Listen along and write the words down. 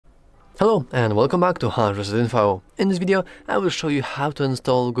Hello and welcome back to HardReset.Info. In this video, I will show you how to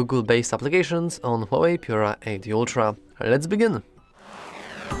install Google-based applications on HUAWEI Pura 80 Ultra. Let's begin!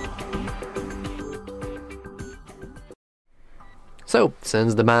 So,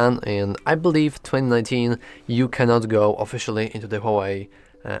 since the ban in, I believe, 2019, you cannot go officially into the HUAWEI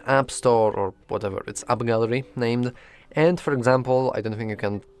App Store or whatever it's AppGallery named. And for example, I don't think you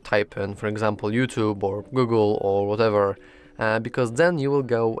can type in, for example, YouTube or Google or whatever, because then you will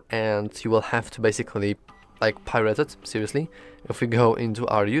go and you will have to basically like pirate it. Seriously, if we go into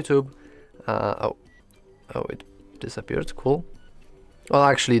our YouTube, oh, it disappeared. Cool. Well,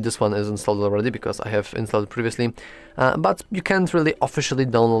 actually, this one is installed already because I have installed it previously, but you can't really officially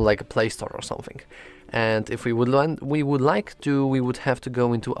download like a Play Store or something. And if we would we would have to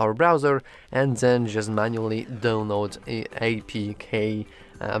go into our browser and then just manually download APK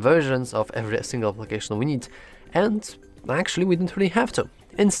versions of every single application we need. And actually, we didn't really have to.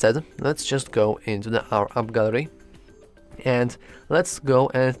 Instead, let's just go into our app gallery and let's go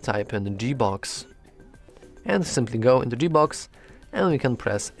and type in Gbox and simply go into Gbox and we can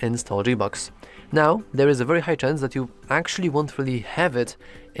press install Gbox. Now, there is a very high chance that you actually won't really have it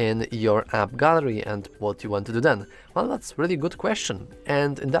in your app gallery, and what you want to do then? Well, that's a really good question.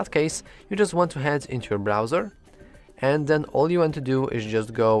 And in that case, you just want to head into your browser, and then all you want to do is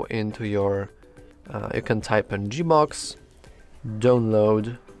just go into your, you can type in Gbox,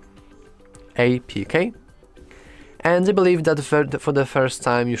 download APK, and I believe that for the first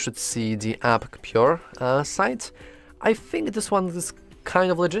time you should see the App Pure site. I think this one is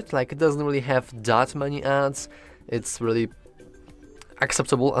kind of legit, like it doesn't really have that many ads, it's really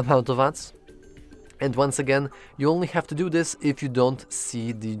acceptable amount of ads. And once again, you only have to do this if you don't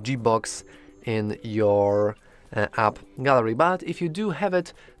see the Gbox in your app gallery, but if you do have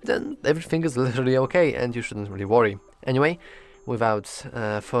it, then everything is literally okay and you shouldn't really worry. Anyway, without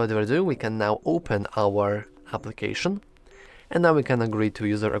further ado, we can now open our application. And now we can agree to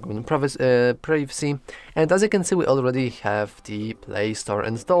user agreement privacy. And as you can see, we already have the Play Store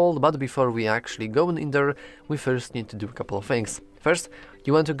installed, but before we actually go in there, we first need to do a couple of things. First,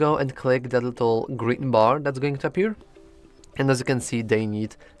 you want to go and click that little green bar that's going to appear. And as you can see, they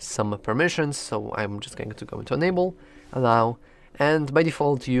need some permissions, so I'm just going to go into enable, allow, and by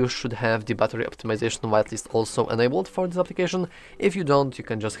default you should have the battery optimization whitelist also enabled for this application. If you don't, you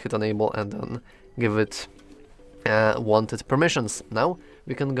can just hit enable and then give it wanted permissions. Now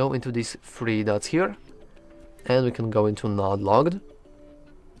we can go into these three dots here and we can go into not logged,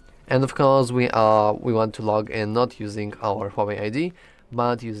 and of course we want to log in not using our Huawei ID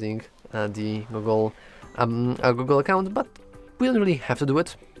but using the Google Google account, but we don't really have to do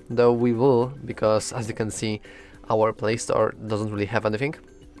it, though we will, because as you can see our Play Store doesn't really have anything.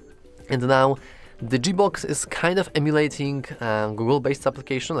 And now the Gbox is kind of emulating Google-based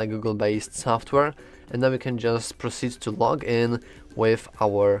application, like Google-based software, and now we can just proceed to log in with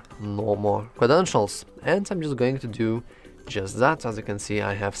our normal credentials. And I'm just going to do just that. As you can see,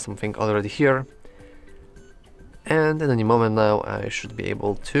 I have something already here. And in any moment now, I should be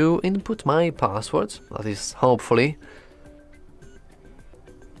able to input my password, at least hopefully.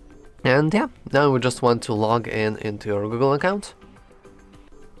 And yeah, now we just want to log in into your Google account.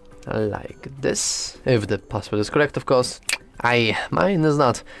 Like this, if the password is correct, of course. Mine is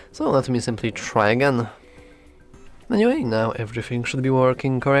not, so let me simply try again. Anyway, now everything should be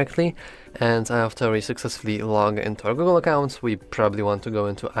working correctly, and after we successfully log into our Google account, we probably want to go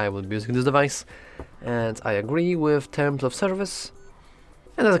into I will be using this device, and I agree with terms of service.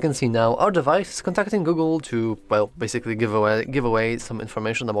 And as you can see now, our device is contacting Google to, well, basically give away some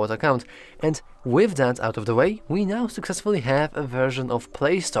information about our account. And with that out of the way, we now successfully have a version of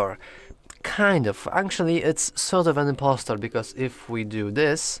Play Store. Kind of. Actually, it's sort of an imposter, because if we do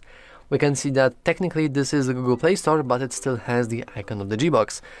this, we can see that technically this is the Google Play Store, but it still has the icon of the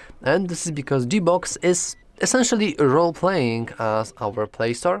Gbox. And this is because Gbox is essentially role-playing as our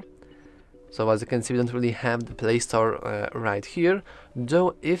Play Store. So as you can see, we don't really have the Play Store right here,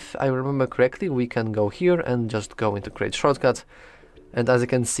 though if I remember correctly, we can go here and just go into create shortcut. And as you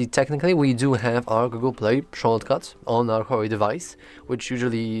can see, technically we do have our Google Play shortcut on our Huawei device, which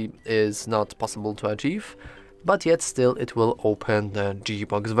usually is not possible to achieve, but yet still it will open the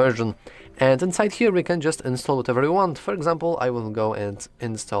Gbox version. And inside here we can just install whatever we want. For example, I will go and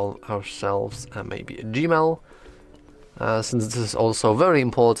install ourselves maybe a Gmail. Since this is also very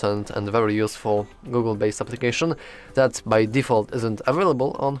important and very useful Google-based application that by default isn't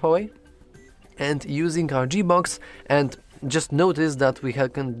available on Huawei. And using our Gbox, and just notice that we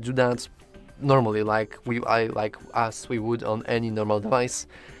can do that normally, like as we would on any normal device.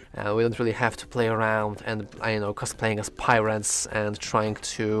 We don't really have to play around and, cosplaying as pirates and trying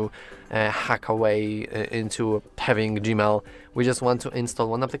to hack away into having Gmail. We just want to install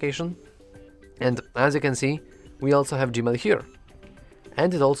one application, and as you can see, we also have Gmail here.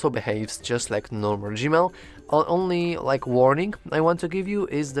 And it also behaves just like normal Gmail. Only warning I want to give you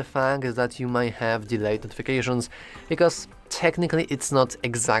is the fact that you might have delayed notifications, because technically it's not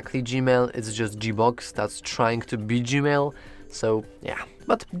exactly Gmail, it's just Gbox that's trying to be Gmail. So yeah,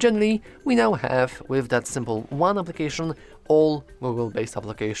 but generally we now have, with that simple one application, all Google-based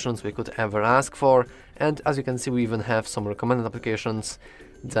applications we could ever ask for. And as you can see, we even have some recommended applications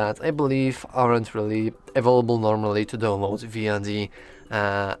that I believe aren't really available normally to download via the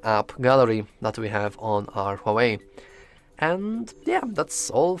app gallery that we have on our Huawei. And yeah, that's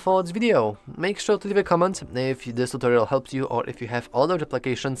all for this video. Make sure to leave a comment if this tutorial helped you, or if you have other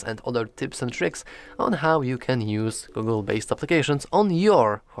applications and other tips and tricks on how you can use Google-based applications on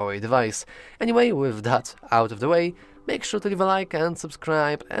your Huawei device. Anyway, with that out of the way, make sure to leave a like and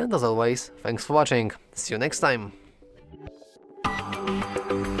subscribe, and as always, thanks for watching. See you next time.